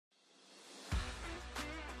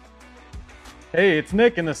Hey, it's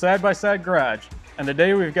Nick in the Side by Side Garage, and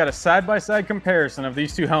today we've got a side-by-side comparison of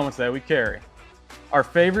these two helmets that we carry. Our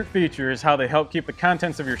favorite feature is how they help keep the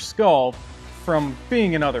contents of your skull from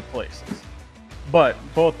being in other places. But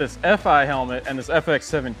both this FI helmet and this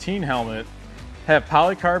FX17 helmet have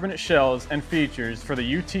polycarbonate shells and features for the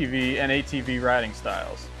UTV and ATV riding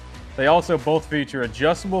styles. They also both feature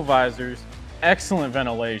adjustable visors, excellent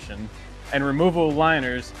ventilation, and removable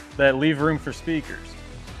liners that leave room for speakers.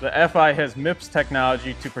 The FI has MIPS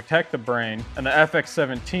technology to protect the brain, and the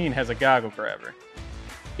FX17 has a goggle grabber.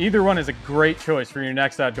 Either one is a great choice for your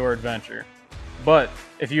next outdoor adventure. But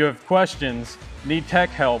if you have questions, need tech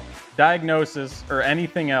help, diagnosis, or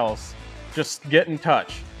anything else, just get in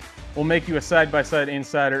touch. We'll make you a side-by-side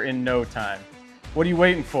insider in no time. What are you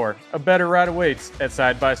waiting for? A better ride awaits at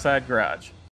Side by Side Garage.